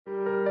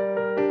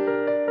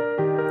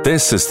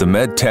This is the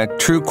MedTech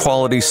True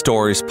Quality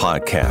Stories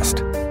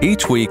podcast.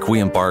 Each week, we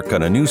embark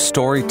on a new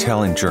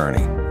storytelling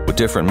journey with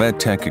different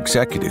MedTech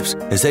executives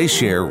as they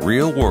share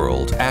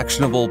real-world,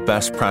 actionable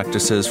best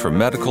practices for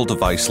medical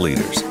device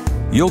leaders.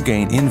 You'll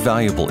gain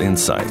invaluable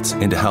insights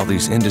into how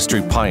these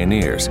industry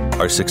pioneers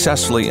are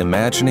successfully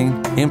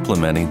imagining,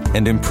 implementing,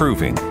 and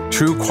improving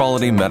true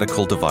quality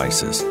medical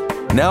devices.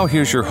 Now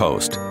here's your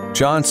host,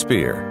 John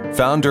Spear,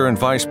 founder and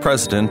vice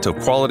president of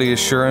Quality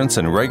Assurance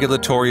and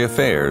Regulatory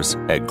Affairs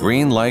at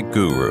Greenlight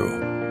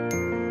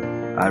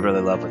Guru. I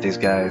really love what these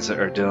guys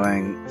are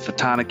doing.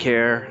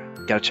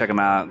 PhotoniCare, got to check them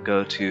out.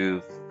 Go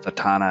to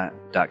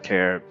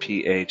photoni.care,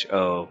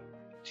 PHOTONI.care,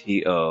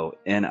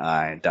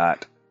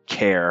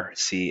 CARE,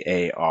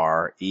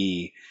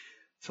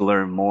 to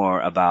learn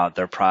more about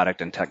their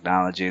product and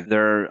technology.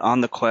 They're on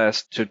the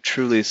quest to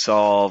truly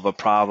solve a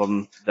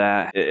problem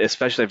that,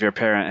 especially if your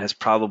parent, has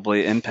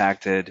probably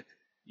impacted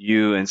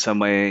you in some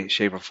way,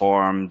 shape, or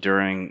form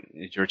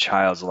during your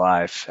child's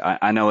life.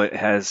 I know it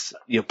has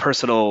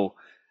personal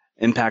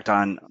impact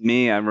on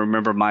me. I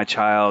remember my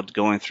child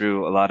going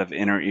through a lot of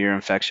inner ear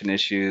infection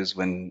issues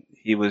when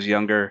he was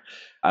younger.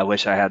 I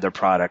wish I had their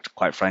product,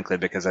 quite frankly,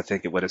 because I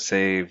think it would have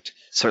saved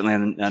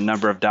certainly a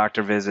number of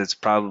doctor visits,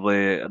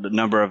 probably the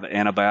number of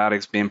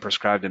antibiotics being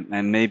prescribed,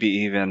 and maybe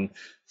even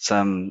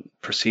some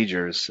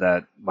procedures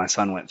that my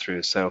son went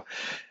through. So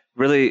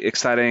really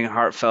exciting,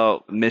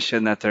 heartfelt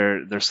mission that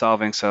they're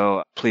solving.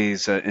 So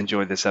please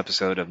enjoy this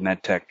episode of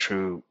MedTech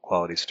True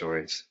Quality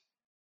Stories.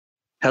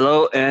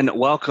 Hello and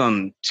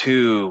welcome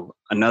to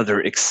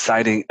another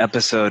exciting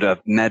episode of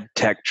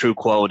MedTech True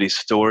Quality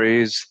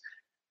Stories.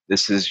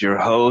 This is your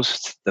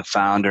host, the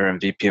founder and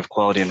VP of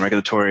Quality and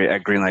Regulatory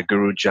at Greenlight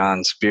Guru,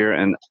 John Spear,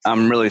 and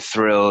I'm really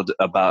thrilled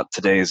about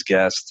today's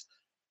guest.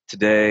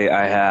 Today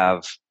I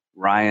have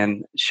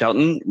Ryan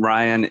Shelton.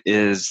 Ryan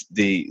is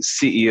the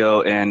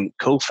CEO and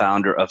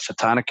co-founder of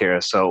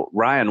PhotoniCare. So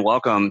Ryan,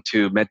 welcome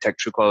to MedTech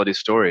True Quality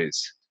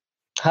Stories.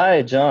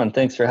 Hi, John.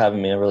 Thanks for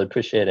having me. I really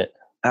appreciate it.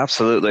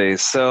 Absolutely.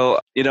 So,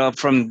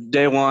 from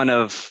day one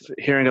of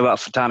hearing about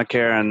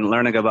PhotoniCare and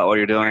learning about what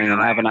you're doing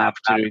and having an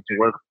opportunity to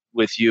work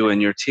with you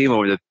and your team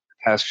over the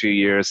past few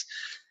years,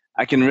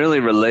 I can really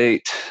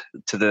relate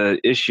to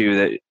the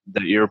issue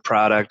that your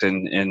product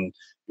and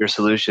your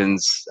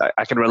solutions,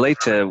 I can relate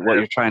to what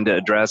you're trying to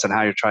address and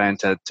how you're trying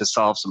to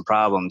solve some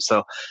problems.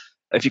 So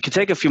if you could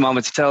take a few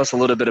moments to tell us a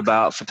little bit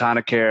about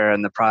PhotoniCare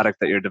and the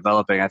product that you're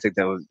developing, I think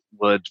that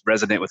would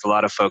resonate with a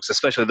lot of folks,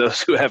 especially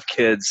those who have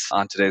kids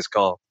on today's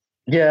call.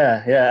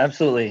 Yeah,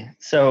 absolutely.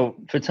 So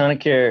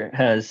PhotoniCare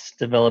has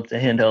developed a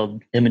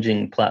handheld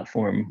imaging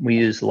platform. We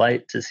use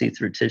light to see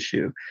through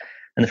tissue.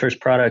 And the first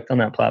product on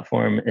that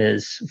platform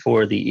is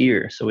for the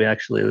ear. So we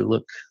actually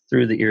look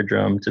through the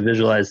eardrum to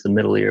visualize the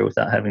middle ear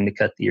without having to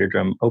cut the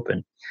eardrum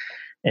open.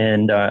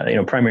 And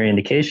primary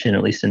indication,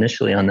 at least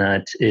initially on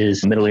that,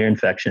 is middle ear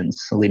infections,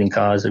 a leading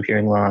cause of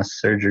hearing loss,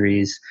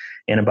 surgeries,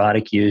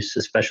 antibiotic use,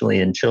 especially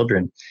in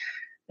children.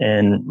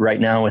 And right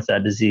now with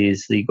that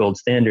disease, the gold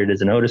standard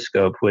is an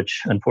otoscope,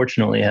 which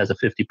unfortunately has a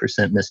 50%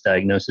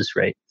 misdiagnosis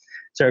rate.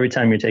 So every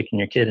time you're taking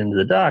your kid into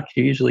the doc,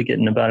 you're usually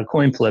getting about a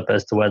coin flip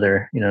as to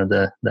whether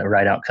the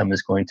right outcome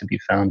is going to be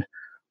found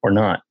or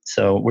not.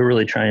 So we're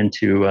really trying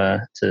to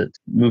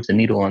move the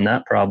needle on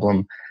that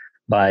problem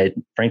by,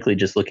 frankly,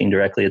 just looking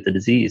directly at the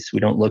disease.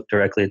 We don't look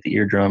directly at the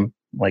eardrum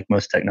like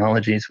most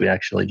technologies. We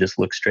actually just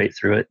look straight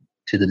through it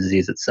to the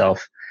disease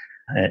itself.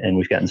 And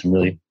we've gotten some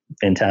really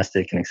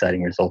fantastic and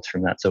exciting results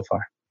from that so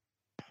far.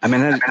 I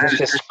mean, that's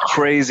just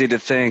crazy to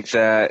think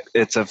that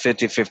it's a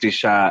 50-50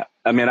 shot.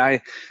 I mean,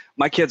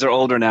 my kids are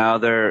older now.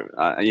 They're,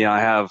 I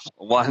have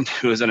one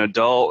who is an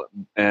adult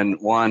and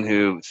one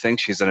who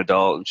thinks she's an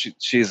adult.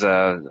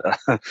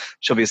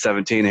 She'll be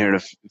 17 here in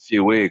a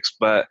few weeks.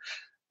 But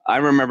I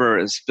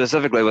remember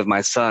specifically with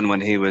my son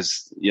when he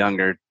was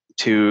younger,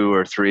 2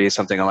 or 3,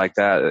 something like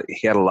that.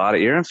 He had a lot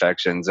of ear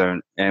infections,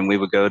 and we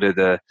would go to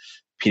the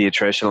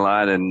pediatrician a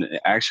lot, and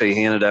actually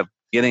he ended up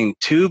getting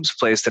tubes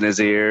placed in his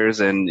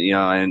ears, and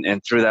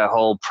through that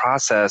whole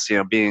process,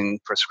 being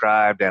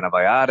prescribed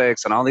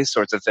antibiotics and all these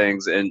sorts of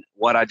things. And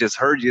what I just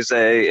heard you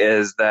say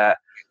is that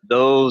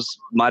those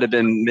might have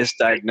been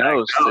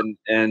misdiagnosed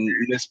and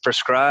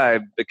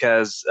misprescribed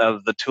because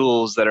of the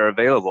tools that are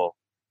available.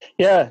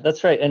 Yeah,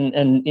 that's right.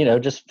 And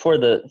just for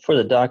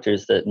the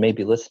doctors that may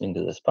be listening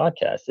to this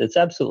podcast, it's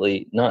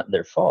absolutely not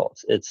their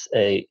fault. It's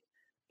a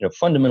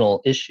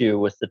fundamental issue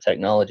with the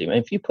technology. I mean,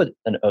 if you put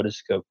an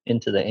otoscope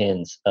into the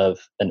hands of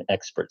an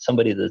expert,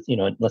 somebody that's,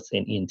 let's say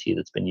an ENT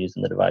that's been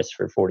using the device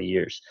for 40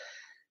 years,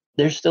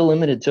 they're still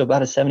limited to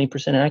about a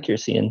 70%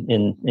 accuracy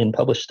in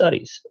published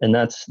studies. And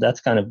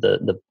that's kind of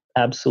the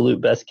absolute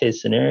best case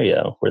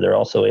scenario, where they're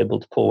also able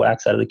to pull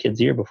wax out of the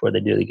kid's ear before they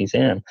do the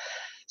exam.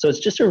 So it's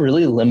just a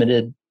really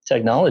limited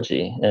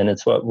technology, and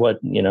it's what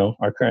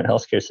our current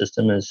healthcare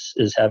system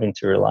is having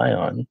to rely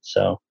on.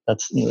 So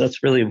that's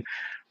really,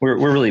 we're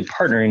really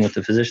partnering with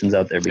the physicians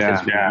out there,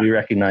 because we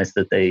recognize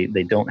that they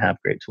don't have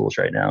great tools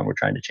right now, and we're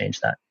trying to change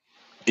that.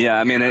 Yeah,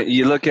 I mean,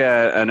 you look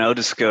at an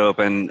otoscope,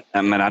 and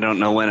I mean, I don't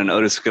know when an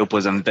otoscope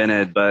was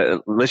invented,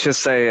 but let's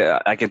just say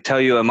I can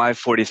tell you in my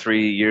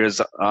 43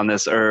 years on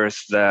this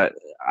earth that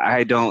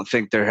I don't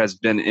think there has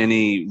been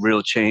any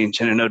real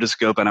change in an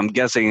otoscope, and I'm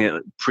guessing it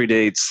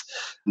predates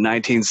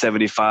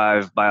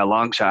 1975 by a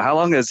long shot. How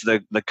long has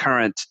the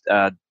current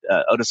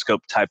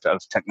otoscope type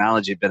of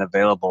technology been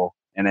available?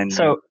 And then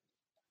So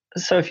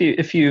So if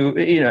you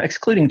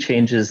excluding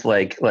changes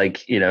like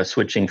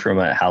switching from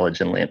a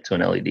halogen lamp to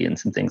an LED and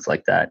some things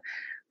like that,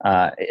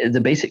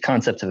 the basic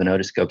concept of an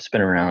otoscope's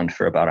been around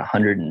for about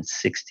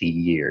 160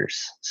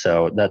 years.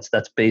 So that's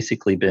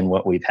basically been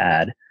what we've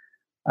had,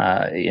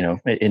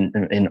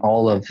 in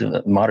all of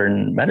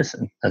modern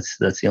medicine. That's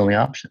the only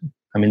option.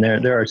 I mean,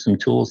 there are some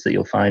tools that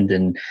you'll find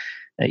in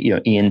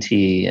ENT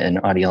and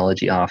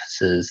audiology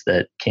offices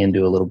that can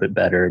do a little bit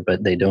better,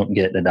 but they don't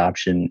get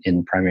adoption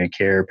in primary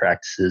care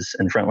practices.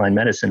 And frontline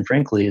medicine,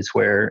 frankly, is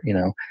where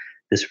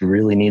this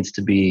really needs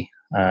to be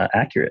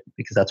accurate,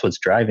 because that's what's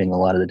driving a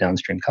lot of the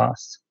downstream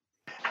costs.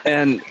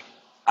 And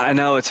I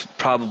know it's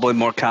probably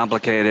more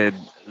complicated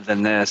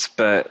than this,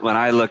 but when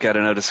I look at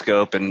an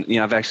otoscope, and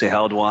I've actually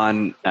held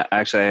one.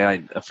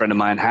 Actually, a friend of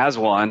mine has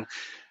one.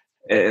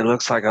 It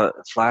looks like a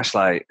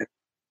flashlight.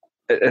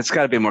 It's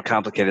got to be more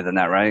complicated than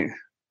that, right?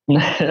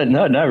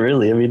 No, not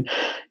really. I mean,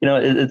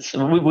 it's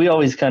we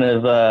always kind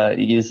of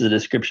use the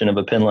description of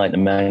a pen light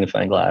and a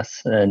magnifying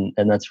glass, and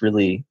that's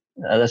really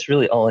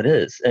all it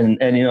is. And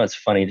it's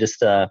funny.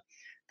 Just a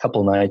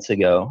couple nights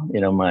ago,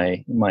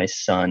 my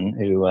son,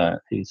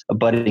 who's a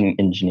budding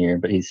engineer,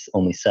 but he's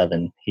only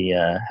 7, he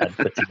had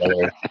put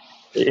together.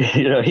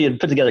 He had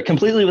put together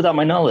completely without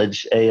my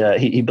knowledge.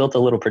 He built a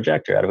little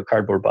projector out of a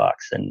cardboard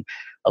box and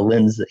a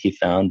lens that he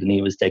found, and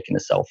he was taking a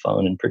cell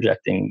phone and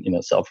projecting,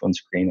 cell phone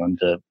screen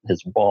onto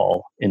his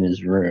wall in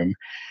his room.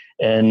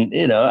 And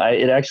it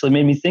actually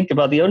made me think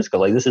about the otoscope.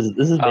 Like this is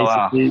Oh,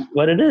 wow. basically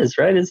what it is,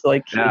 right? It's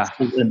like Yeah.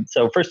 and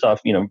so first off,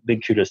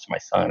 big kudos to my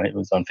son. It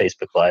was on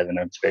Facebook Live, and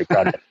I was very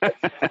proud of it.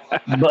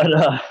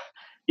 But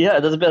yeah,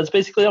 that's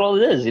basically all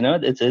it is.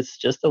 It's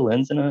just a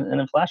lens and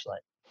a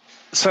flashlight.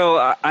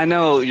 So I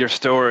know your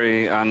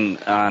story on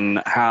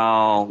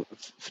how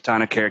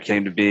PhotoniCare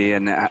came to be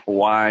and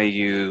why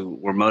you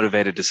were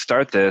motivated to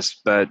start this.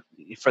 But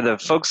for the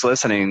folks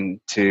listening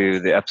to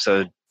the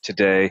episode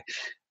today,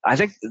 I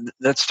think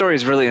that story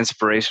is really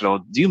inspirational.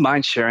 Do you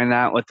mind sharing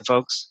that with the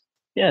folks?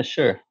 Yeah,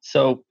 sure.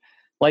 So,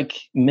 like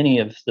many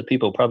of the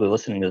people probably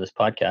listening to this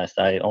podcast,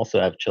 I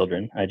also have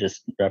children. I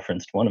just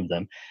referenced one of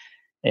them.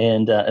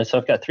 And so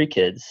I've got 3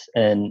 kids,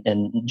 and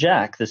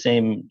Jack, the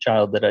same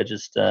child that I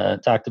just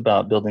talked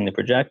about building the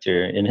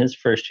projector, in his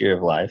first year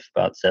of life,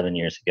 about 7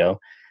 years ago,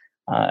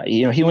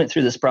 he went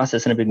through this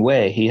process in a big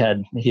way. He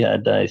had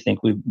I think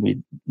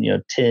we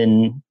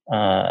 10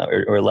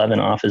 or 11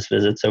 office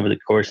visits over the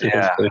course of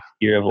his first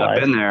year of life.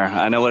 I've been there.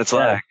 I know what it's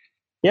like.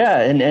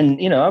 Yeah,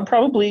 and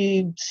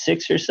probably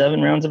 6 or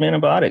 7 rounds of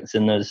antibiotics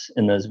in those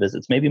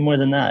visits, maybe more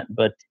than that.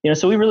 But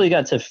so we really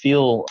got to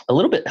feel a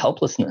little bit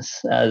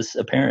helplessness as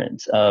a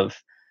parent of,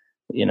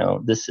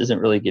 this isn't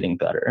really getting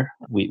better.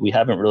 We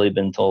haven't really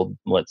been told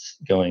what's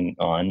going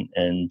on,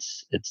 and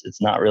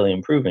it's not really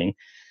improving.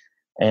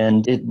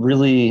 And it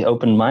really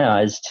opened my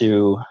eyes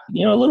to,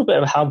 a little bit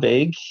of how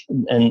vague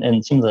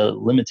and some of the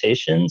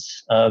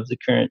limitations of the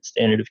current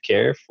standard of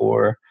care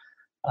for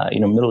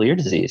middle ear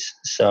disease.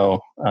 So,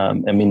 I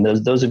mean,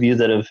 those of you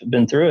that have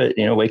been through it,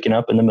 waking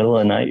up in the middle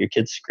of the night, your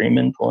kid's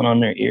screaming, pulling on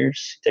their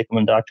ears, take them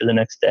to the doctor the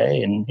next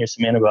day, and here's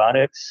some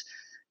antibiotics.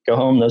 Go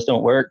home, those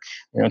don't work.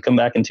 Come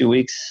back in 2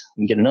 weeks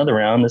and get another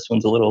round. This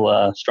one's a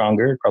little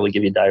stronger, probably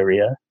give you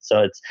diarrhea.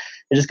 So it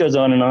just goes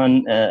on,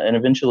 and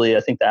eventually, I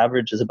think the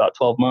average is about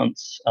 12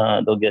 months.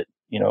 They'll get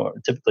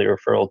typically a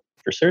referral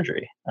for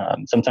surgery.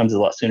 Sometimes it's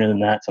a lot sooner than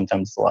that.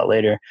 Sometimes it's a lot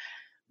later.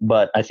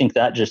 But I think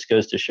that just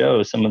goes to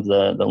show some of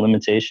the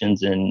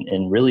limitations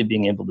in really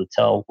being able to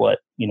tell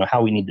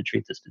how we need to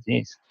treat this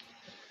disease.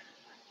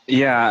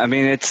 Yeah, I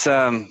mean, it's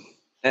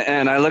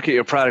and I look at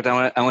your product.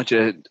 I want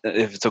you to,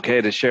 if it's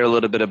okay, to share a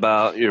little bit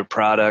about your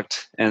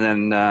product, and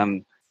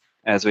then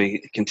as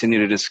we continue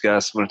to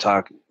discuss, we're going to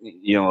talk,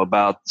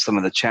 about some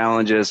of the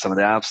challenges, some of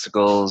the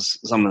obstacles,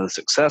 some of the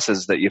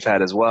successes that you've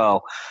had as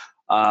well.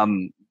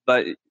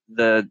 But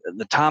the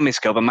TOMi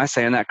Scope, am I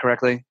saying that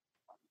correctly?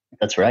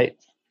 That's right.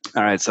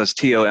 All right, so it's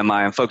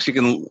TOMi, and folks, you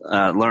can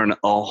learn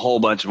a whole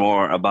bunch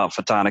more about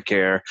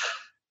PhotoniCare.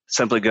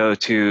 Simply go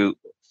to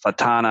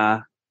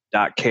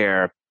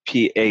photona.care,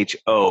 PHOTONI.CARE,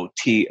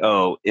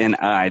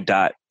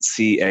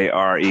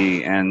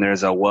 and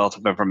there's a wealth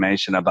of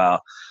information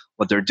about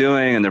what they're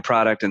doing and their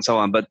product and so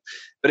on. But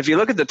if you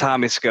look at the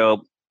TOMi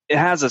Scope, it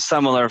has a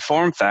similar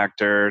form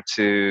factor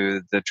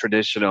to the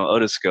traditional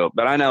otoscope,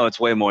 but I know it's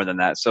way more than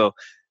that. So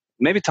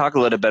maybe talk a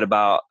little bit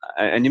about,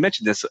 and you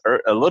mentioned this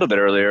a little bit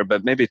earlier,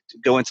 but maybe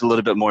go into a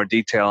little bit more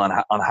detail on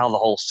how the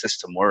whole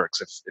system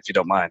works, if you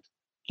don't mind.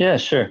 Yeah,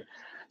 sure.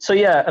 So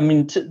yeah, I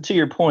mean, to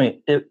your point,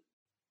 it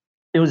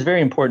was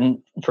very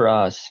important for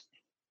us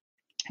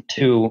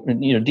to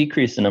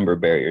decrease the number of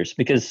barriers,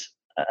 because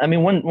I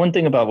mean, one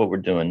thing about what we're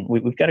doing,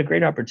 we've got a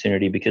great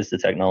opportunity because the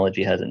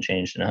technology hasn't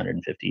changed in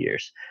 150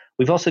 years.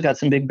 We've also got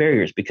some big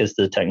barriers because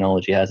the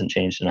technology hasn't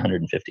changed in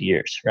 150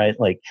 years, right?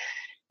 Like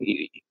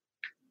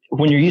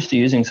when you're used to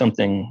using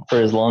something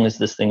for as long as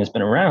this thing has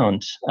been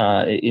around,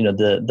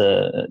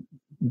 the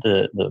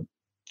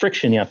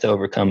friction you have to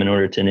overcome in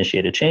order to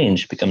initiate a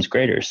change becomes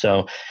greater.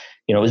 So,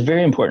 it was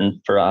very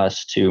important for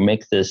us to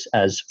make this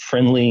as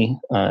friendly,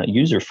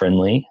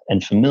 user-friendly,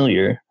 and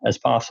familiar as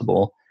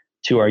possible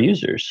to our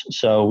users.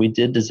 So we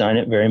did design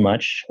it very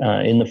much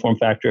in the form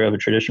factor of a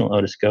traditional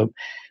otoscope.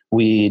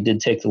 We did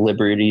take the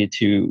liberty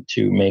to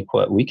make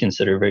what we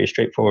consider very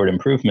straightforward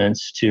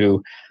improvements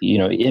to,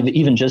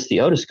 even just the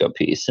otoscope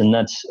piece, and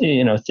that's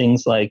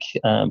things like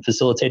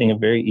facilitating a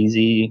very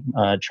easy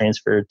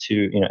transfer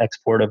to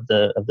export of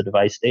the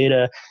device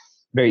data.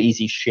 Very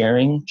easy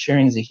sharing.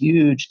 Sharing is a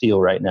huge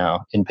deal right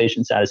now in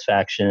patient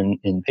satisfaction,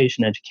 in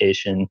patient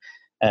education,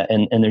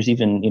 and there's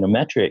even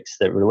metrics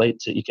that relate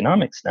to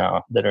economics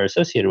now that are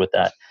associated with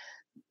that.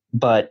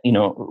 But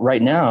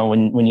right now,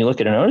 when you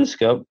look at an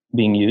otoscope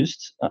being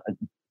used,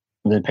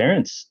 the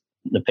parents,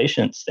 the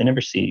patients, they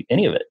never see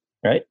any of it,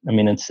 right? I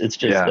mean, it's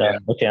just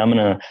okay. I'm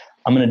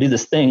gonna do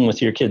this thing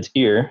with your kid's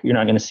ear. You're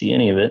not gonna see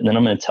any of it, and then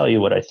I'm gonna tell you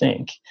what I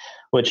think.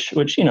 Which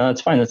that's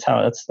fine. That's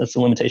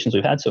the limitations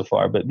we've had so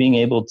far. But being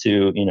able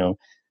to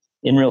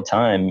in real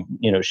time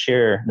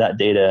share that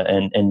data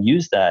and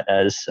use that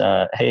as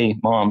hey,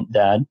 mom,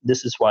 dad,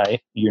 this is why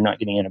you're not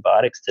getting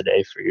antibiotics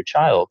today for your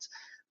child.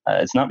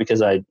 It's not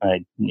because I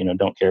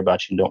don't care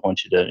about you and don't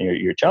want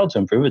your child to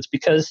improve. It's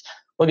because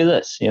look at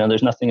this.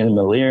 There's nothing in the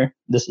middle ear.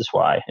 This is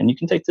why, and you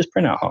can take this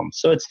printout home.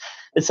 So it's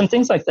some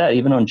things like that,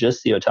 even on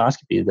just the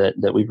otoscopy,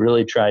 that we've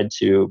really tried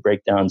to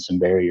break down some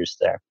barriers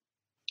there.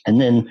 And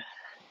then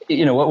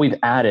what we've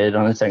added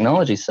on the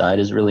technology side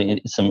is really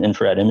some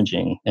infrared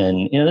imaging.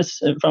 And, this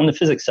from the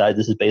physics side,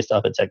 this is based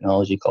off a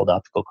technology called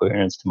optical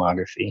coherence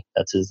tomography.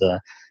 That's as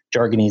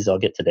jargonese I'll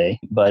get today.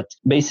 But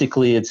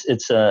basically,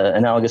 it's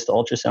analogous to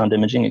ultrasound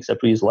imaging,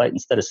 except we use light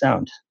instead of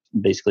sound.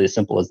 Basically, as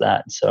simple as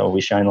that. So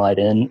we shine light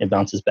in, it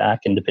bounces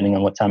back, and depending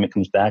on what time it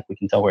comes back, we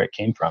can tell where it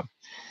came from.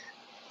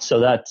 So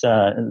that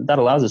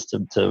allows us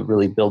to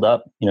really build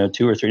up,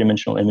 2 or 3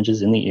 dimensional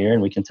images in the ear,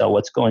 and we can tell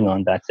what's going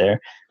on back there.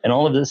 And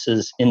all of this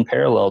is in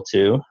parallel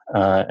to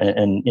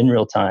and in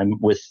real time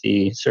with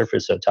the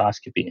surface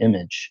otoscopy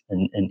image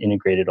and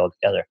integrated all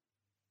together.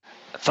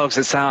 Folks,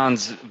 it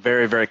sounds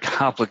very, very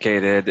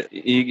complicated.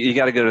 You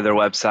got to go to their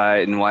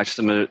website and watch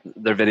some of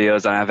their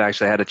videos. And I've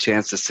actually had a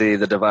chance to see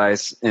the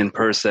device in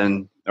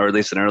person, or at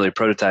least an early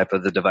prototype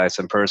of the device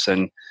in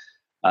person,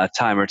 a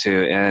time or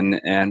two.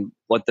 And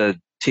what the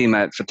team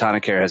at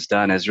PhotoniCare has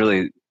done is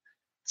really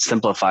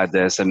simplified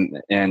this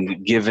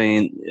and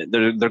giving,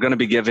 they're going to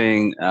be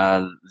giving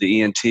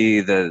the ENT,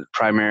 the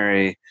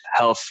primary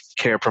health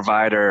care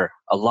provider,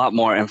 a lot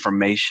more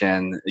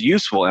information,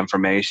 useful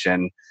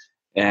information,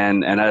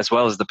 and as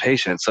well as the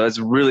patient. So it's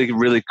really,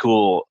 really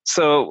cool.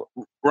 So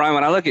Ryan,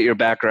 when I look at your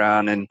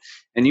background, and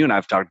you and I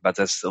have talked about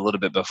this a little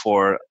bit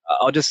before,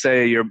 I'll just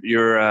say your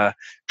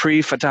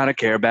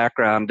pre-PhotoniCare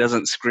background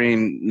doesn't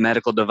scream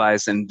medical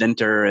device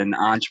inventor and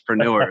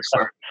entrepreneur.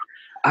 So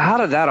how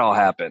did that all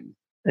happen?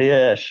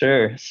 Yeah,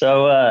 sure.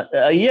 So,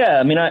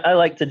 I mean, I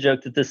like to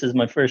joke that this is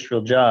my first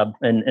real job,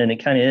 and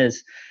it kind of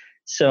is.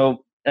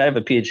 So I have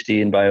a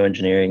PhD in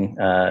bioengineering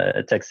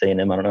at Texas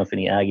A&M. I don't know if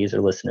any Aggies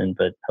are listening,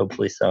 but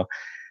hopefully so.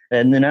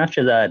 And then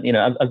after that,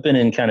 I've been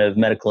in kind of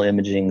medical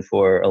imaging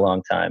for a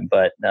long time,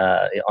 but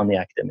on the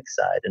academic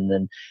side. And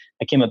then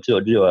I came up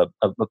to do a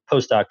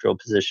postdoctoral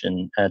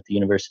position at the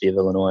University of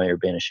Illinois,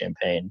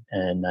 Urbana-Champaign,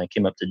 and I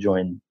came up to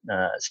join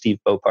Steve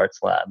Bopart's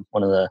lab,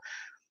 one of the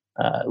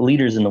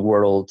leaders in the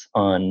world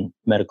on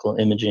medical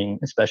imaging,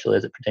 especially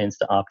as it pertains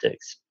to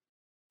optics.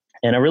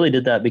 And I really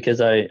did that because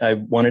I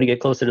wanted to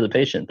get closer to the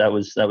patient. That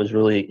was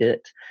really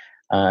it.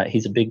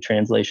 He's a big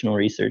translational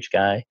research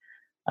guy,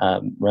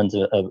 runs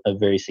a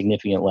very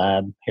significant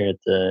lab here at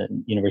the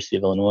University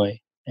of Illinois,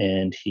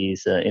 and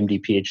he's a MD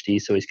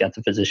PhD, so he's got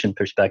the physician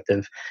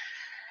perspective.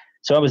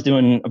 So I was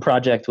doing a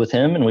project with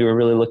him, and we were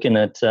really looking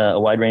at a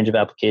wide range of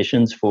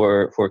applications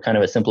for kind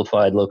of a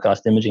simplified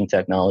low-cost imaging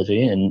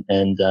technology. And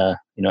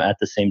at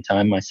the same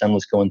time, my son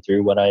was going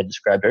through what I had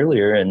described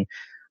earlier, and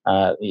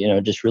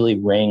just really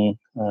rang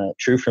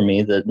true for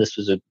me that this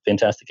was a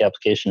fantastic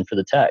application for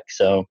the tech.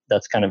 So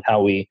that's kind of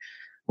how we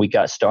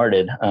got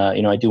started.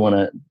 I do want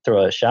to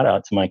throw a shout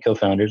out to my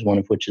co-founders, one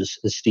of which is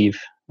Steve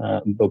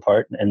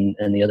Bopart, and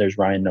the other is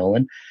Ryan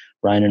Nolan.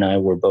 Ryan and I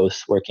were both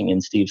working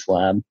in Steve's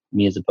lab,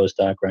 me as a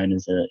postdoc, Ryan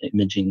as an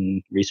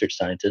imaging research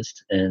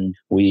scientist. And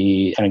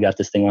we kind of got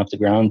this thing off the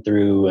ground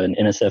through an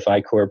NSF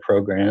I-Core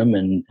program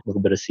and a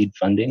little bit of seed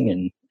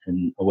funding,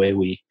 and away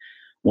we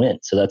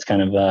went. So that's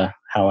kind of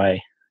how I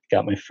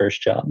got my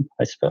first job,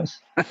 I suppose.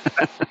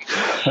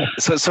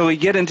 So we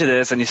get into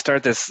this, and you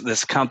start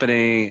this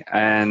company,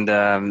 and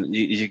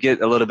you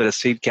get a little bit of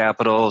seed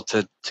capital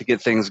to get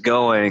things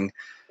going.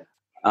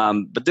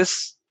 But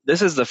this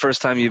is the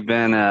first time you've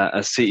been a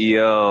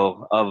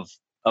CEO of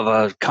of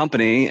a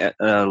company, let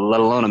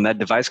alone a med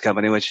device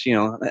company, which,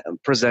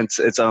 presents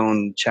its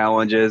own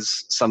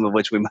challenges, some of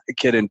which we might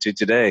get into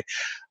today.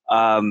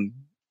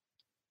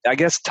 I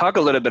guess talk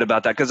a little bit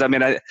about that, because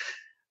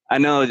I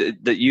know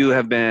that you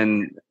have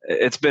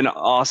it's been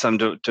awesome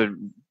to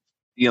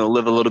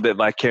live a little bit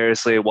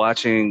vicariously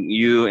watching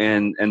you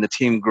and the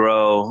team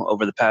grow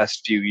over the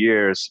past few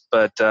years.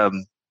 But,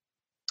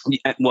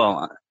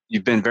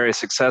 you've been very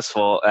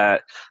successful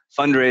at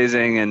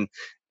fundraising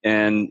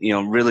and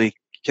really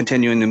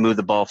continuing to move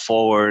the ball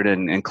forward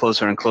and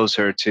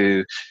closer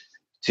to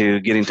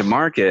getting to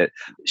market.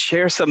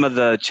 Share some of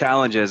the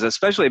challenges,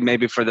 especially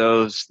maybe for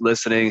those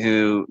listening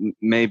who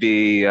may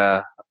be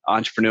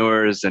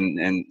entrepreneurs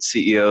and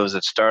CEOs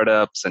of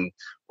startups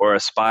or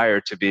aspire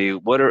to be.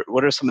 What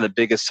are some of the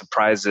biggest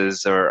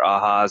surprises or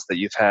ahas that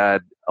you've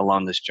had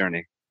along this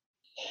journey?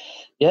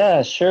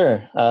 Yeah,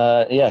 sure.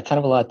 Kind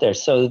of a lot there.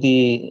 So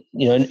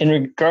in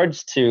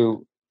regards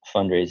to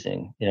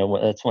fundraising,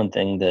 that's one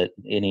thing that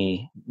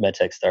any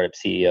MedTech startup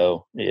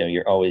CEO,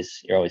 you're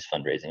always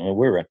fundraising. I mean,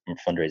 we're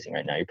fundraising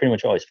right now. You're pretty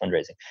much always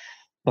fundraising.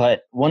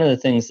 But one of the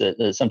things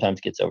that sometimes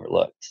gets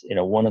overlooked,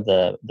 one of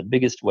the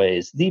biggest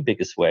way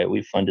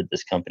we've funded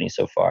this company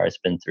so far has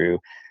been through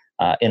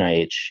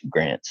NIH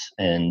grants.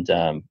 And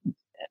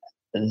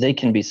they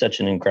can be such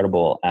an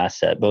incredible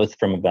asset, both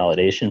from a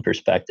validation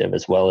perspective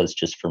as well as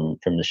just from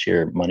the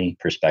sheer money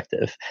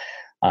perspective.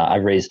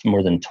 I've raised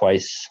more than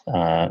twice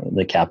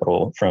the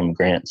capital from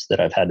grants that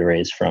I've had to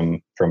raise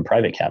from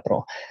private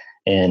capital.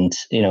 And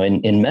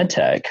in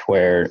MedTech,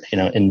 where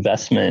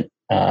investment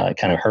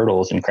kind of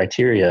hurdles and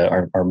criteria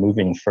are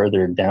moving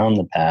further down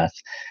the path,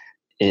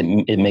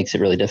 it makes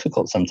it really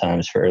difficult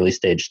sometimes for early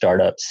stage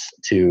startups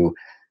to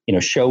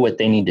show what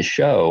they need to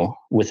show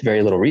with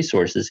very little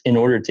resources in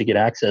order to get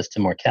access to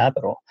more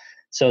capital.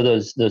 So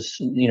those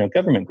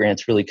government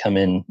grants really come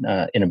in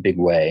a big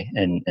way,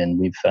 and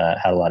we've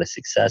had a lot of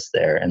success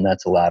there, and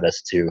that's allowed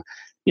us to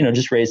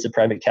just raise the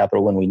private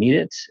capital when we need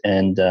it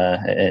and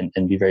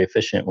be very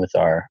efficient with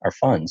our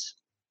funds.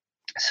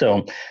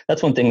 So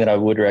that's one thing that I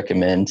would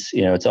recommend.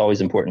 It's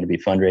always important to be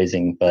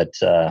fundraising, but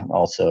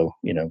also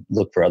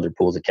look for other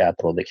pools of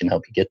capital that can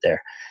help you get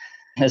there.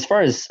 As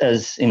far as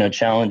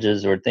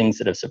challenges or things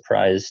that have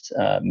surprised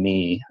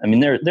me, I mean,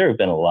 there have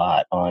been a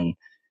lot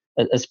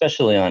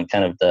especially on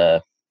kind of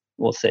the,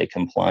 we'll say,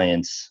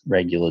 compliance,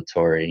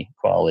 regulatory,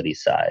 quality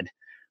side,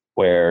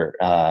 where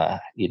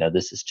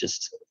this is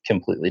just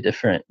completely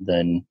different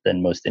than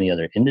most any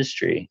other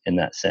industry in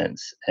that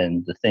sense.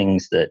 And the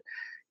things that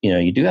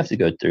you do have to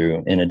go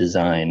through in a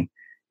design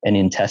and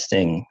in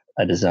testing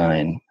a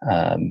design,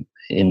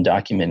 in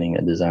documenting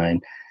a design.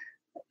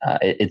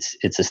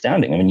 It's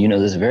astounding. I mean,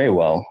 this very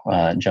well,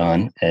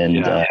 John.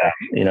 And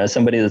as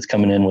somebody that's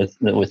coming in with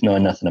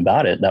knowing nothing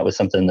about it, that was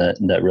something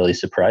that really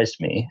surprised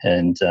me.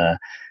 And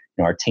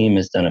our team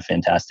has done a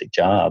fantastic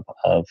job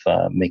of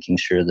making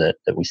sure that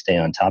we stay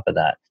on top of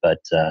that. But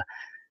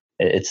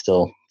it's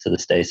still to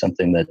this day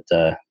something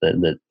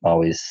that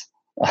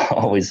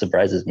always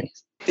surprises me.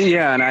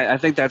 Yeah, and I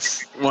think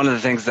that's one of the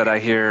things that I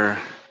hear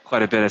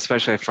quite a bit,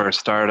 especially for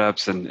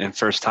startups and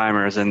first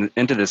timers and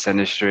into this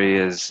industry,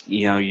 is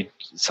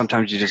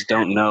sometimes you just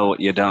don't know what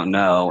you don't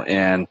know,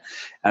 and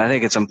I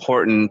think it's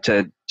important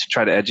to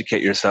try to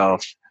educate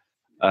yourself.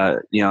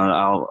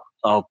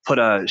 I'll put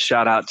a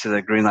shout out to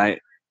the Greenlight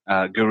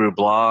Guru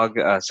blog.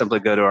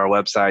 Simply go to our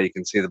website. You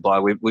can see the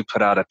blog. We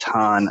put out a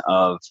ton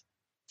of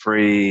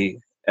free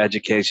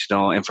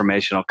educational,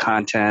 informational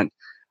content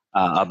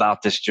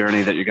about this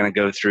journey that you're going to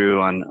go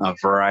through on a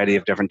variety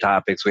of different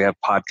topics. We have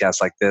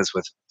podcasts like this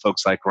with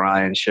folks like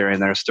Ryan sharing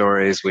their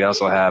stories. We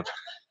also have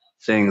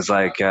things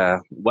like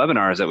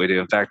webinars that we do.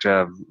 In fact,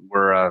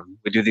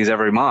 we do these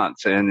every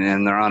month,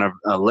 and they're on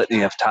a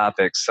litany of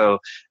topics. So,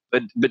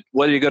 but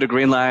whether you go to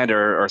Greenlight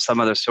or some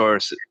other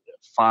source,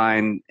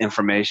 find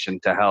information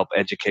to help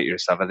educate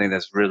yourself. I think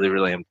that's really,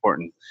 really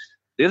important.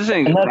 The other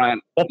thing,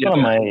 Ryan, that's one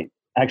of my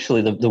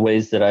actually the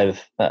ways that I've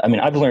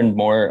learned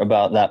more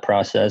about that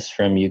process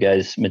from you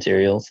guys'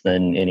 materials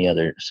than any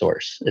other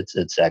source.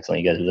 It's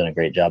excellent. You guys have done a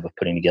great job of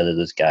putting together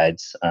those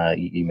guides.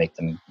 You make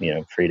them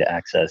free to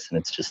access, and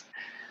it's just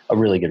a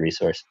really good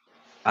resource.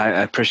 I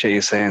appreciate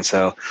you saying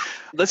so.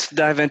 Let's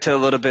dive into a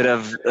little bit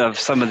of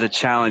some of the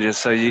challenges.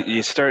 So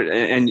you start,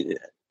 and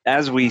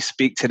as we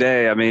speak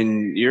today, I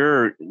mean,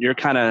 you're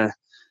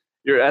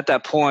at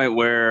that point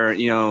where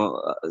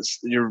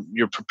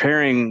you're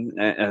preparing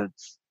a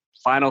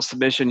final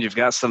submission. You've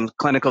got some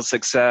clinical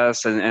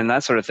success and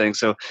that sort of thing.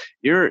 So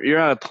you're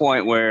at a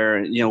point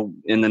where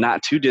in the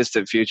not too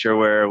distant future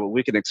where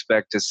we can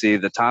expect to see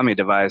the TOMi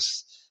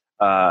device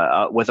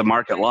with a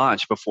market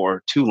launch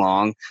before too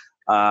long.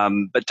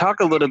 But talk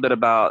a little bit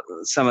about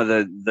some of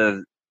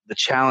the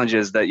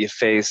challenges that you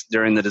face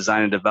during the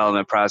design and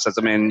development process.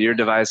 I mean, your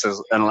device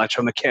is an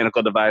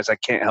electromechanical device. I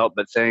can't help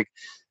but think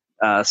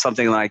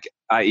something like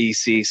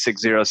IEC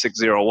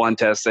 60601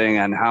 testing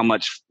and how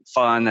much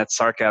fun, that's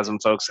sarcasm,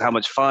 folks, how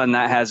much fun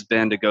that has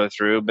been to go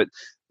through. But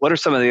what are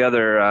some of the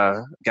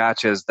other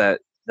gotchas that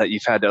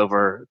you've had to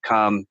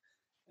overcome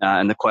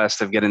in the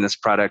quest of getting this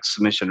product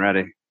submission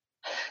ready?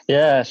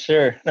 Yeah,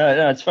 sure.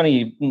 No, it's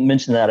funny you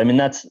mentioned that. I mean,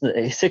 that's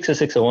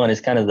 60601 is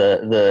kind of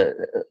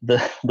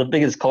the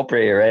biggest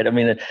culprit here, right? I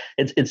mean,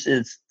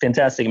 it's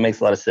fantastic. It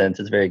makes a lot of sense.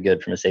 It's very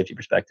good from a safety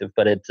perspective.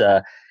 But it's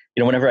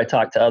whenever I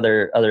talk to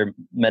other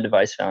med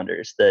device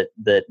founders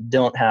that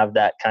don't have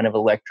that kind of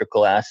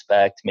electrical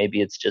aspect, maybe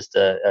it's just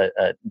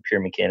a pure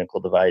mechanical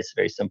device,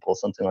 very simple,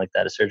 something like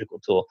that, a surgical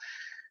tool.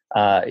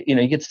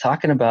 You get to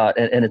talking about,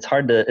 and it's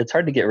hard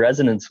to get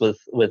resonance with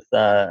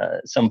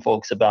some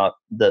folks about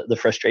the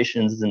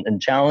frustrations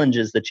and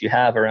challenges that you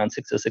have around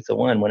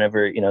 60601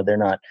 whenever they're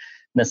not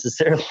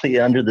necessarily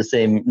under the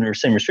same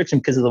restriction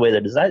because of the way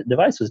the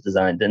device was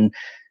designed. And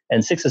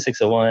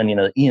 60601,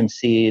 the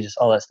EMC, just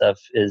all that stuff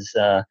is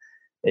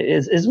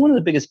one of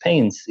the biggest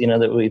pains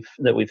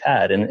that we've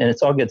had, and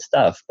it's all good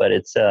stuff, but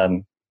it's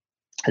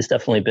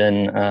definitely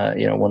been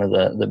one of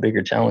the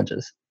bigger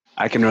challenges.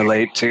 I can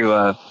relate to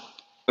a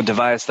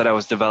device that I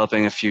was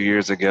developing a few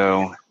years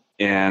ago,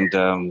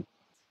 and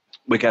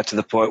we got to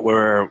the point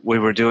where we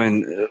were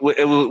doing,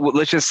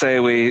 let's just say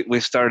we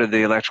started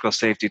the electrical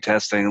safety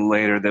testing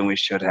later than we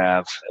should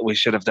have. We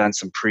should have done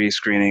some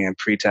pre-screening and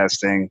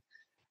pre-testing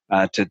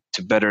to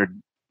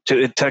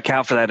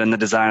account for that in the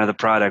design of the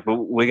product.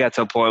 But we got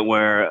to a point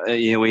where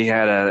we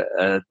had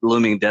a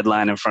looming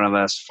deadline in front of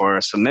us for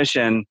a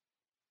submission,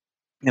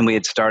 and we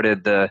had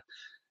started the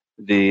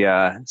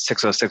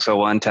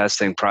 60601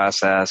 testing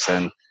process,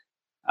 and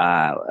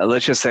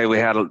let's just say we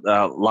had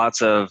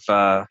lots of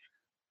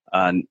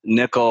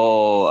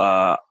nickel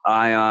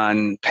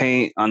ion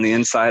paint on the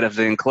inside of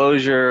the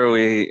enclosure.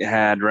 We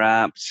had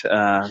wrapped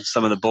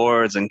some of the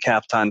boards and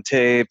capped on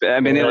tape.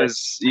 I mean, it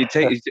was you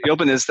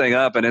open this thing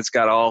up and it's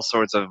got all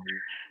sorts of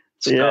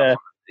stuff.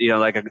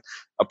 Like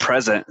a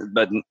present,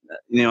 but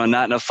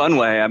not in a fun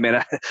way. I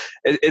mean,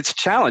 it's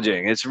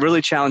challenging. It's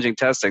really challenging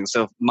testing.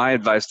 So my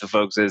advice to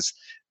folks is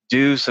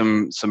do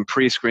some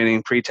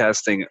pre-screening,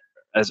 pre-testing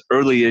as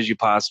early as you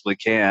possibly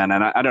can.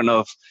 And I don't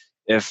know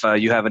if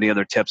you have any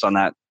other tips on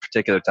that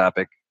particular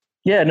topic.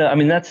 Yeah, no, I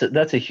mean, that's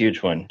a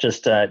huge one.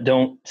 Just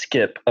don't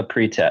skip a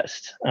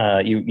pre-test.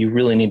 You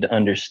really need to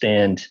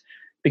understand,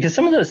 because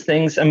some of those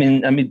things, I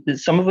mean,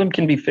 some of them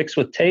can be fixed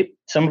with tape,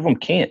 some of them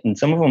can't, and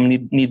some of them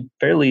need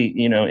fairly,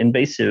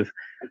 invasive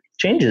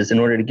changes in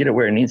order to get it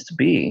where it needs to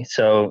be.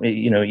 So,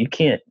 you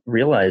can't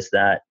realize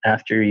that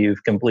after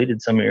you've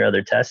completed some of your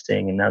other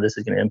testing, and now this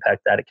is going to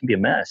impact that. It can be a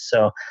mess.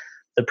 So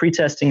the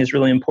pre-testing is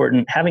really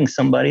important. Having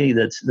somebody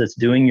that's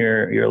doing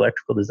your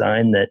electrical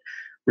design that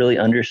really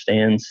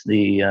understands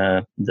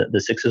the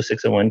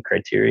 60601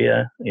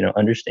 criteria,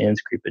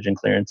 understands creepage and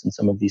clearance and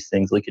some of these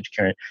things, leakage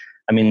current.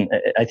 I mean,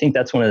 I think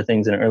that's one of the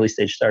things in an early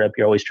stage startup.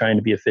 You're always trying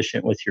to be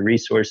efficient with your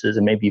resources,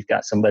 and maybe you've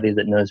got somebody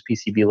that knows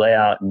PCB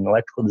layout and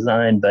electrical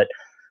design, but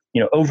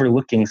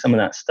overlooking some of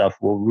that stuff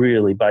will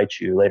really bite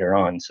you later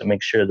on. So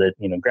make sure that,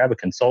 grab a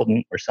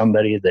consultant or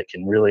somebody that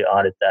can really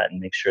audit that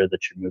and make sure that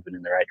you're moving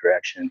in the right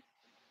direction.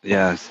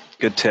 Yeah,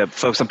 good tip.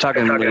 Folks, I'm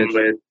talking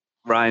with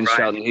Ryan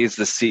Shelton. He's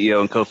the CEO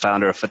and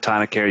co-founder of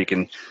PhotoniCare. You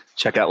can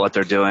check out what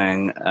they're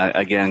doing.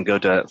 Again, go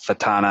to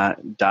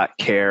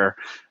photona.care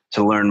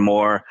to learn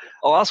more.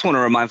 I also want to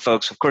remind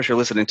folks, of course, you're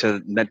listening to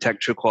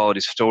MedTech True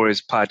Quality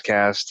Stories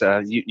podcast.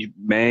 You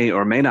may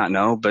or may not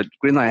know, but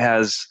Greenlight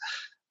has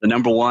the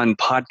 #1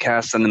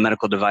 podcast in the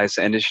medical device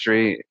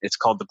industry. It's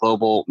called the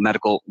Global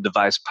Medical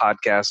Device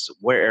Podcast.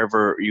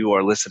 Wherever you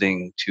are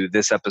listening to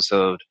this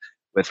episode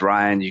with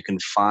Ryan, you can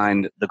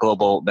find the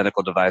Global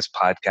Medical Device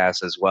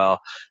Podcast as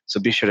well. So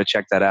be sure to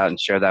check that out and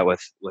share that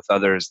with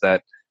others.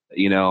 That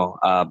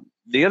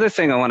the other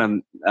thing I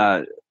want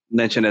to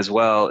mention as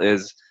well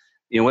is,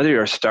 whether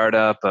you're a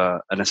startup,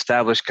 an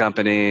established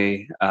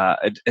company,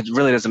 it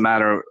really doesn't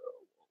matter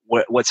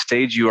what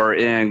stage you are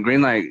in.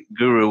 Greenlight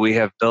Guru, we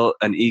have built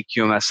an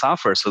EQMS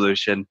software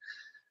solution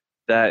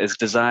that is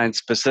designed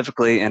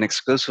specifically and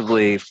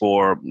exclusively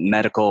for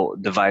medical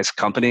device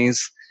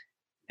companies.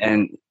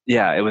 And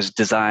yeah, it was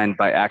designed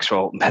by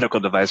actual medical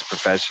device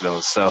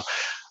professionals. So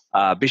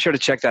be sure to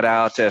check that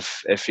out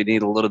if you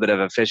need a little bit of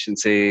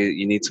efficiency,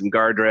 you need some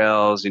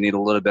guardrails, you need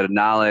a little bit of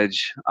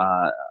knowledge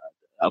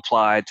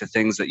applied to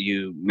things that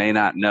you may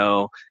not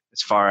know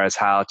as far as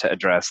how to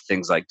address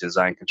things like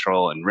design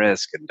control and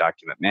risk and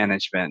document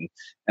management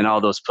and all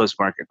those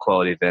post-market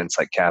quality events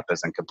like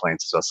CAPAs and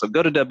complaints as well. So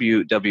go to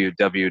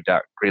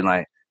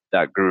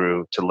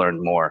www.greenlight.guru to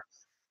learn more.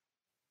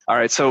 All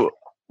right, so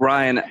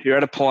Ryan, you're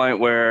at a point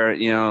where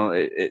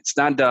it's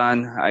not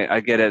done.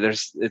 I get it.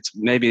 It's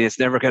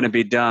never going to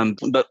be done.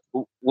 But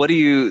what do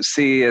you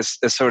see as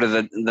sort of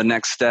the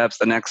next steps,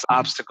 the next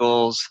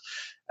obstacles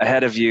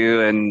ahead of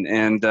you,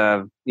 and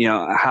how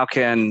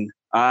can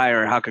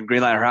how can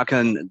Greenlight, or how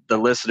can the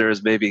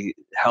listeners maybe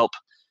help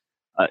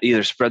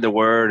either spread the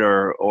word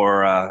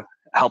or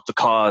help the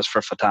cause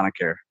for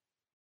PhotoniCare?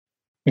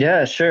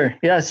 Yeah, sure.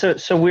 Yeah,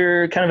 so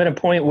we're kind of at a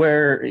point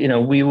where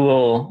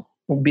we'll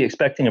be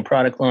expecting a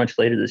product launch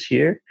later this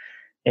year,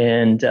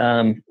 and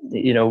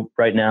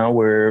right now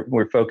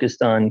we're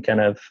focused on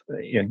kind of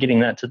getting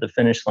that to the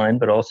finish line,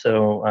 but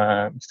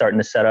also starting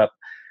to set up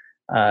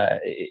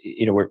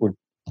we're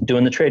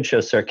doing the trade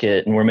show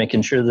circuit, and we're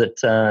making sure that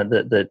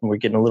that we're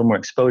getting a little more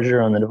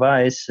exposure on the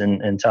device,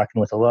 and talking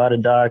with a lot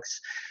of docs.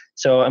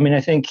 So, I mean, I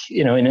think,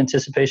 in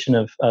anticipation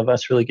of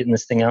us really getting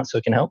this thing out so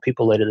it can help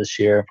people later this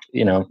year,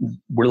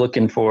 we're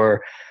looking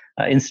for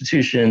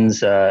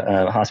institutions,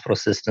 hospital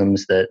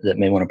systems that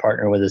may want to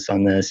partner with us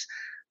on this,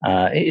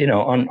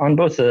 on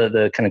both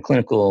the kind of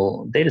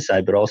clinical data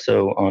side, but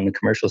also on the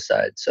commercial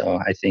side. So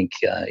I think,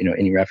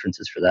 any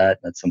references for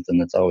that's something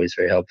that's always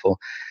very helpful.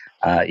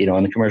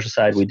 On the commercial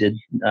side, we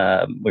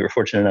were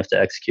fortunate enough to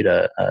execute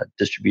a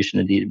distribution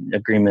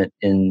agreement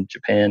in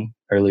Japan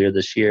earlier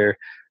this year.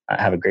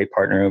 I have a great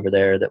partner over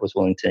there that was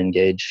willing to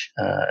engage,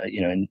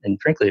 in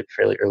frankly, a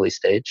fairly early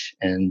stage.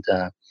 And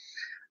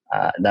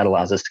that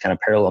allows us to kind of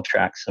parallel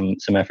track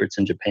some efforts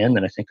in Japan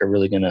that I think are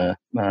really going to,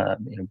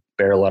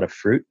 bear a lot of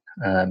fruit.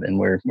 And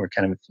we're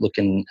kind of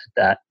looking at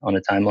that on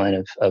a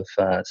timeline of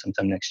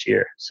sometime next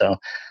year. So a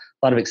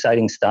lot of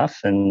exciting stuff.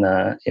 And,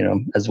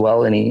 as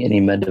well,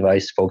 any med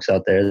device folks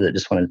out there that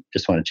just want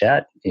to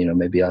chat,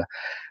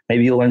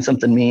 maybe you'll learn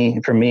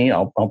something from me.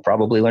 I'll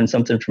probably learn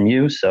something from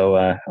you. So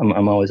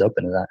I'm always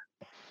open to that.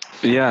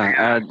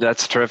 Yeah,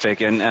 that's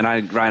terrific. And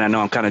Ryan, I know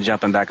I'm kind of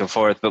jumping back and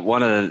forth, but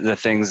one of the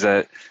things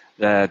that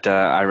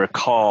I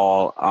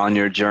recall on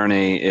your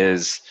journey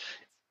is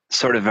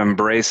sort of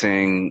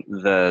embracing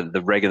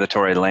the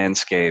regulatory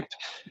landscape.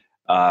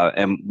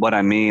 And what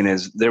I mean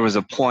is there was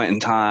a point in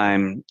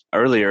time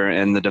earlier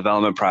in the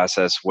development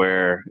process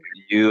where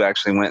you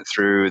actually went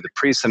through the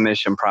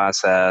pre-submission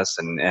process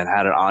and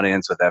had an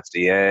audience with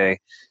FDA.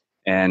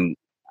 And,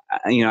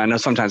 I know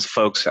sometimes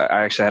folks, I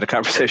actually had a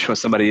conversation with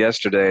somebody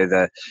yesterday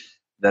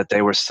that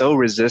they were so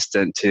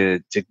resistant to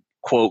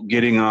quote,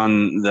 getting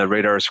on the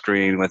radar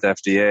screen with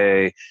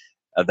FDA,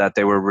 that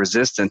they were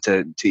resistant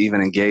to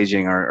even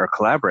engaging or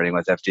collaborating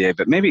with FDA.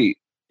 But maybe,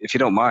 if you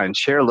don't mind,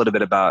 share a little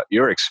bit about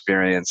your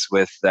experience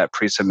with that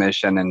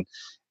pre-submission and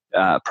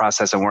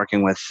process and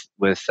working with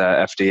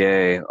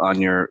FDA on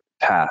your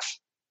path.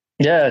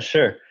 Yeah,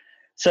 sure.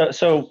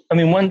 So I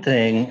mean, one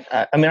thing,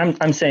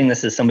 I'm saying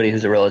this as somebody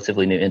who's a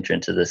relatively new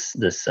entrant to this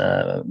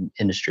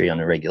industry on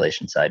the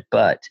regulation side,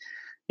 but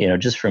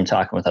just from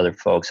talking with other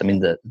folks, I mean,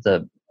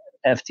 the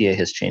FDA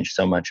has changed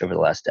so much over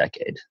the last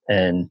decade,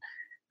 and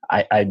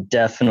I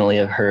definitely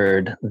have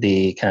heard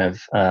the kind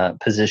of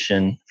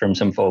position from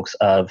some folks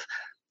of,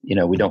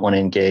 we don't want to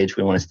engage,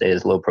 we want to stay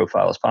as low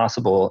profile as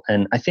possible,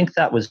 and I think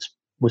that was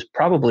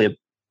probably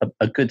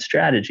a good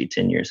strategy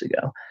 10 years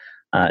ago,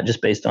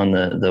 just based on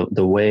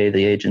the way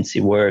the agency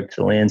worked,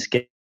 the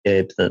landscape,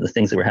 the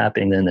things that were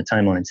happening then, the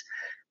timelines.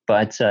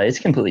 But it's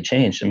completely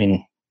changed. I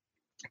mean,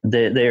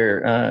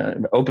 they're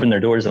opened their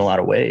doors in a lot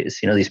of ways.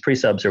 These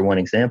pre-subs are one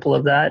example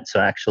of that. So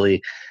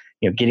actually,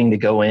 getting to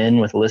go in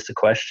with a list of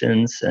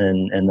questions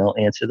and they'll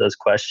answer those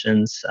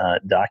questions,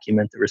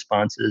 document the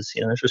responses.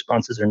 Those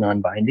responses are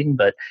non-binding,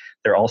 but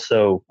they're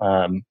also,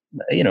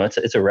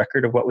 it's a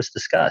record of what was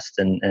discussed.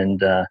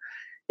 And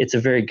it's a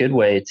very good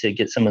way to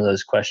get some of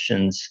those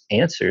questions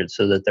answered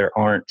so that there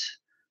aren't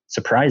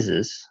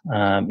surprises.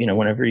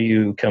 Whenever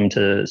you come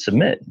to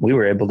submit, we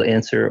were able to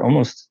answer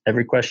almost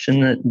every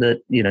question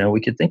that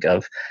we could think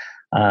of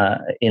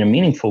in a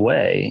meaningful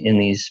way in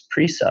these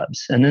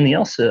pre-subs. And then the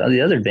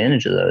other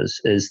advantage of those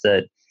is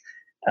that,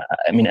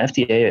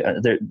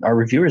 FDA, our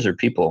reviewers are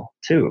people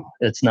too.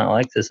 It's not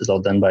like this is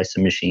all done by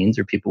some machines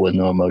or people with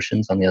no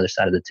emotions on the other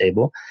side of the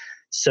table.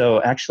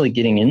 So actually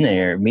getting in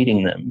there,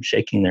 meeting them,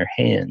 shaking their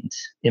hand,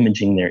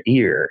 imaging their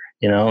ear,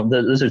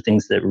 those are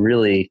things that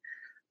really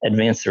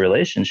advance the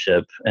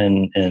relationship,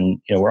 and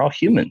we're all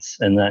humans,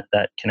 and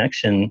that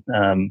connection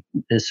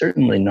is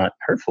certainly not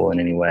hurtful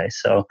in any way.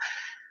 So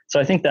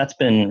I think that's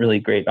been really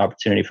great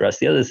opportunity for us.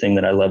 The other thing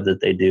that I love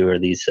that they do are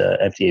these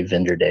FDA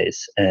vendor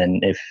days,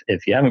 and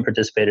if you haven't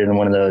participated in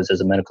one of those as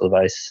a medical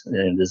device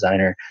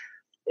designer,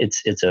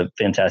 it's a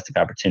fantastic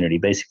opportunity.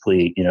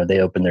 Basically, they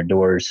open their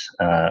doors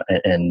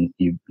and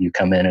you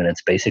come in, and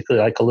it's basically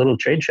like a little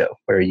trade show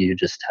where you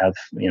just have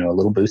a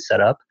little booth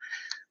set up.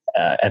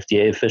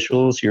 FDA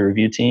officials, your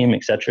review team,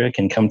 et cetera,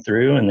 can come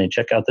through and they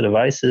check out the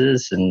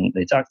devices and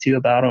they talk to you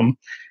about them.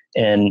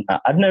 And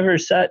I've never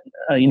sat,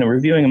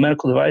 reviewing a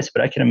medical device,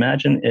 but I can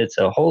imagine it's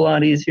a whole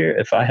lot easier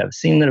if I have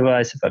seen the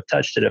device, if I've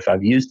touched it, if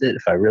I've used it,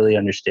 if I really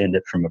understand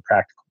it from a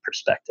practical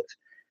perspective.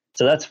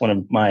 So that's one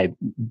of my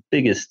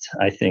biggest,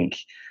 I think,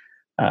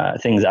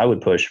 things I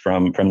would push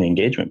from the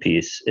engagement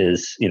piece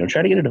is,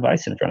 try to get a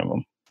device in front of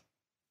them.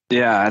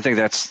 Yeah, I think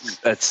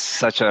that's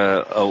such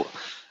a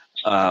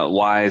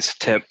wise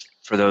tip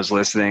for those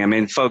listening. I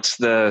mean, folks,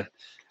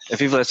 if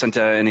you've listened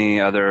to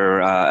any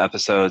other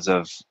episodes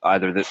of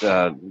either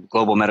the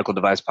Global Medical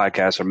Device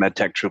Podcast or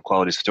MedTech True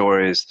Quality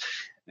Stories,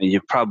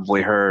 you've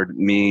probably heard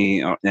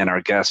me and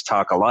our guests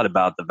talk a lot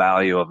about the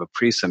value of a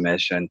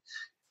pre-submission.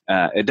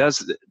 It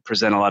does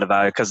present a lot of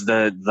value because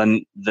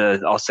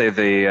I'll say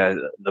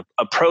the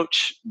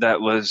approach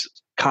that was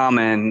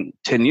common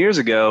 10 years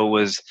ago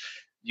was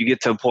you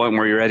get to a point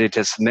where you're ready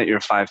to submit your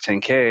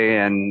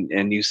 510K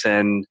and you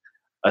send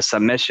a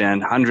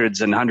submission, hundreds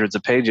and hundreds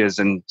of pages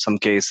in some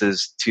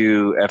cases,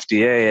 to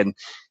FDA,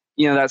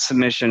 that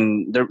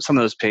submission, some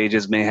of those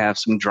pages may have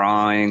some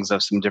drawings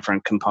of some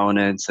different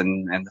components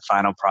and the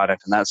final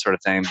product and that sort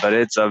of thing, but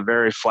it's a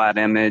very flat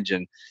image.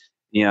 And,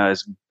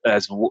 as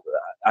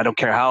I don't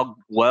care how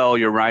well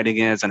your writing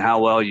is and how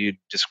well you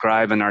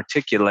describe and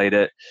articulate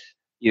it,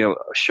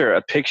 sure,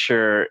 a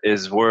picture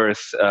is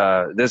worth,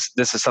 this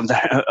is something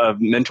a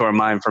mentor of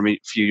mine from a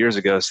few years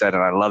ago said,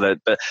 and I love it,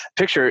 but a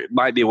picture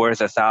might be worth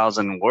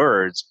 1,000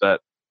 words,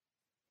 but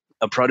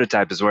a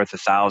prototype is worth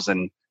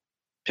 1,000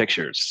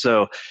 pictures.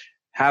 So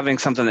having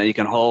something that you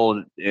can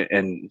hold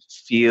and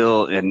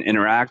feel and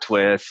interact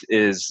with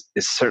is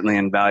certainly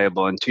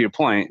invaluable. And to your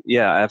point,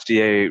 yeah,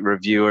 FDA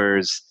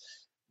reviewers,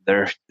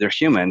 they're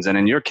humans. And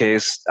in your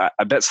case,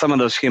 I bet some of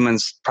those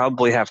humans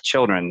probably have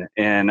children.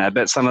 And I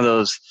bet some of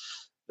those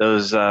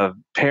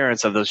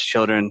parents of those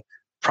children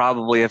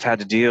probably have had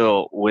to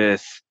deal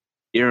with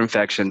ear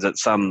infections at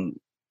some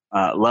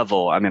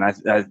level. I mean,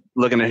 I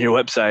looking at your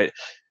website,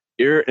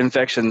 ear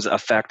infections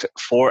affect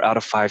 4 out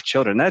of 5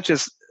 children. That's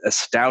just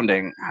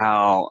astounding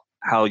how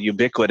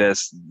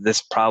ubiquitous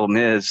this problem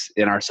is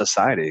in our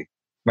society.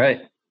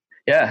 Right.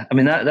 Yeah. I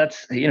mean,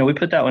 that's, we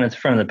put that one at the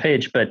front of the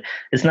page, but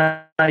it's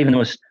not even the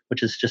most,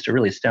 which is just a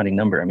really astounding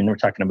number. I mean, we're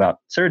talking about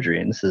surgery,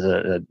 and this is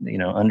a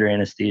under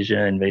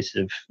anesthesia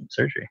invasive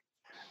surgery.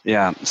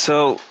 Yeah.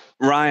 So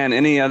Ryan,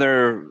 any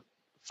other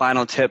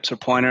final tips or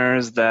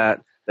pointers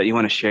that you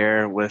want to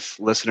share with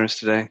listeners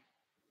today?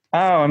 Oh,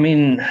 I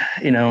mean,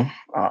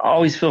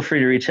 always feel free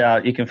to reach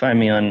out. You can find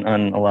me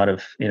on a lot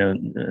of,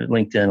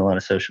 LinkedIn, a lot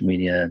of social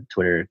media,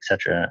 Twitter,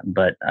 etc.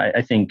 But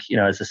I think,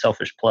 as a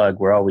selfish plug,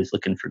 we're always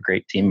looking for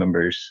great team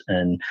members,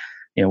 and,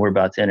 we're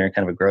about to enter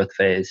kind of a growth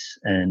phase.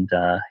 And,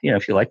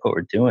 if you like what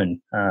we're doing,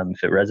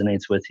 if it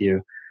resonates with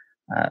you,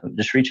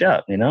 just reach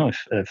out.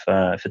 If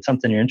it's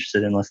something you're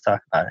interested in, let's talk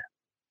about it.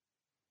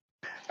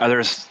 Are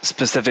there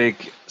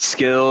specific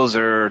skills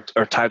or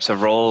types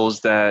of roles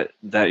that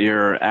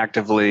you're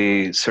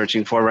actively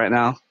searching for right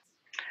now?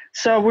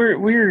 So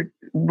we're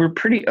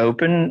pretty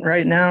open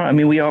right now. I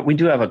mean, we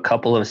do have a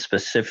couple of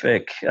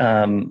specific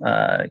kind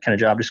of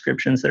job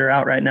descriptions that are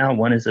out right now.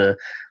 One is a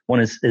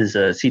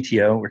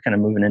CTO. We're kind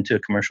of moving into a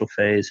commercial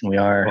phase, and we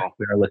are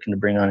looking to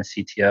bring on a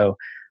CTO.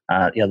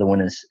 The other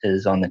one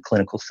is on the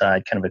clinical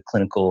side, kind of a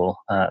clinical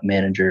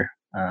manager,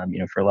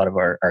 for a lot of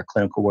our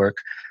clinical work.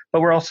 But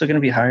we're also going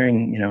to be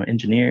hiring,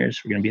 engineers.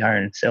 We're going to be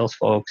hiring sales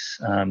folks.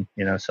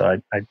 So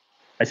I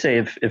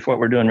say if what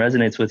we're doing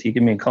resonates with you,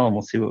 give me a call and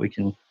we'll see what we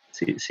can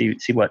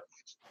see what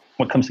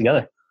comes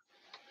together.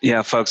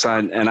 Yeah, folks,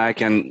 I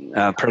can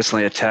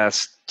personally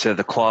attest to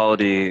the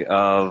quality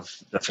of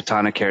the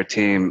PhotoniCare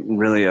team.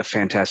 Really a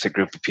fantastic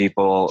group of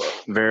people,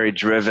 very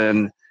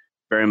driven,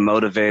 very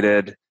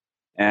motivated,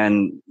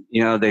 and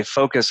they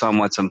focus on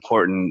what's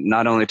important,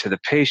 not only to the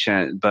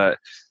patient, but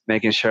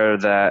making sure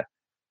that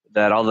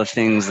all the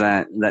things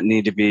that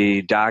need to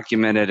be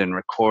documented and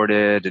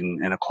recorded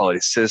in a quality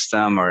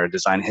system or a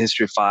design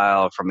history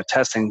file from a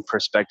testing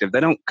perspective, they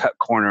don't cut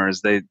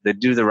corners. They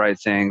do the right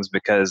things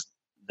because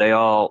they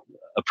all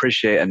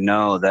appreciate and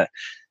know that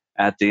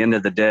at the end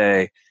of the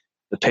day,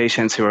 the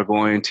patients who are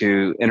going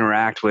to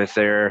interact with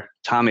their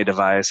TOMi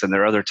device and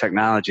their other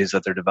technologies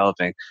that they're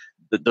developing,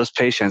 those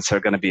patients are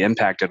going to be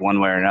impacted one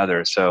way or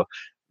another. So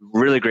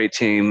really great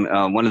team.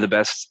 One of the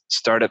best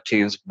startup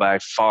teams by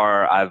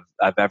far I've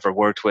ever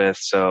worked with.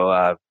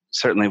 So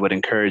certainly would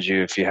encourage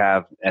you, if you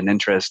have an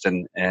interest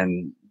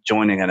in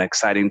joining an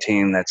exciting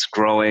team that's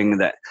growing,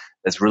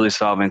 that's really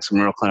solving some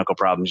real clinical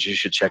problems, you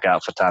should check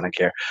out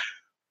PhotoniCare.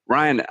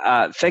 Ryan,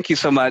 thank you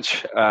so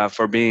much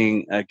for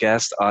being a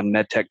guest on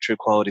MedTech True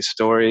Quality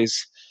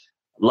Stories.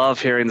 Love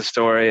hearing the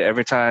story.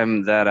 Every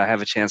time that I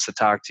have a chance to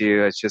talk to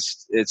you,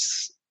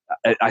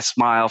 I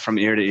smile from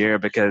ear to ear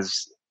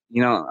because,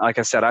 like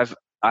I said,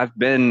 I've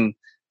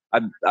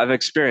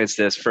experienced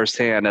this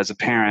firsthand as a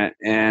parent,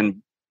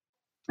 and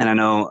I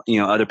know,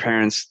 other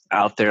parents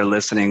out there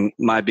listening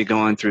might be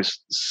going through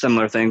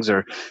similar things,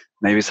 or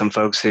maybe some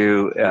folks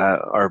who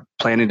are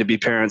planning to be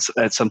parents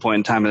at some point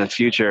in time in the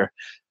future.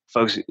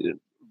 Folks,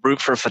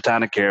 root for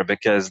PhotoniCare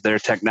because their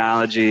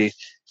technology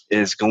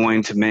is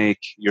going to make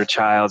your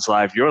child's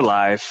life, your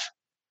life,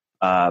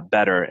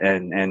 better,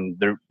 and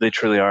they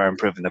truly are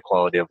improving the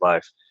quality of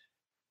life.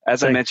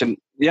 As I mentioned,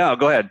 yeah,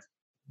 go ahead.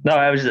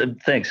 No,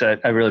 thanks. I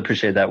really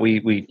appreciate that.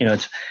 We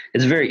it's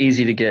very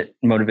easy to get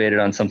motivated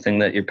on something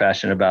that you're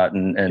passionate about,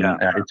 and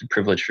it's a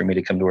privilege for me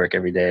to come to work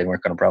every day and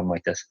work on a problem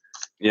like this.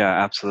 Yeah,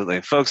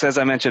 absolutely. Folks, as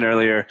I mentioned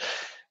earlier,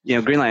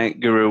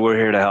 Greenlight Guru, we're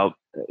here to help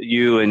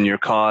you and your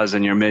cause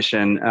and your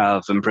mission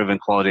of improving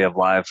quality of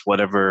life,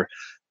 whatever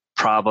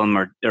problem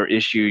or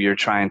issue you're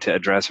trying to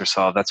address or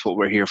solve. That's what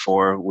we're here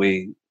for.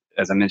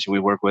 As I mentioned, we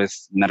work with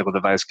medical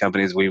device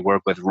companies. We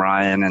work with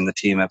Ryan and the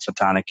team at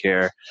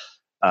PhotoniCare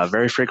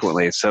very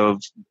frequently. So,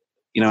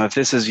 if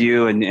this is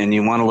you and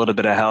you want a little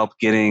bit of help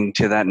getting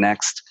to that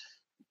next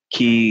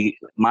key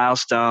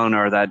milestone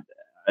or that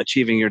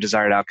achieving your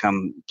desired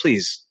outcome,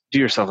 please do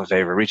yourself a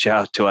favor. Reach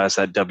out to us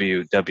at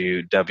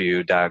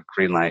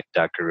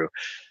www.greenlight.guru.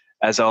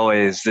 As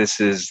always, this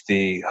is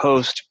the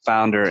host,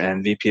 founder,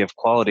 and VP of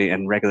Quality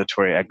and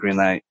Regulatory at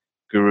Greenlight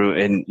guru,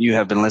 and you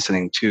have been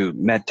listening to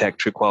MedTech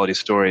True Quality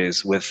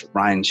Stories with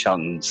Ryan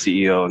Shelton,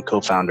 CEO and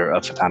co-founder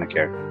of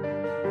PhotoniCare.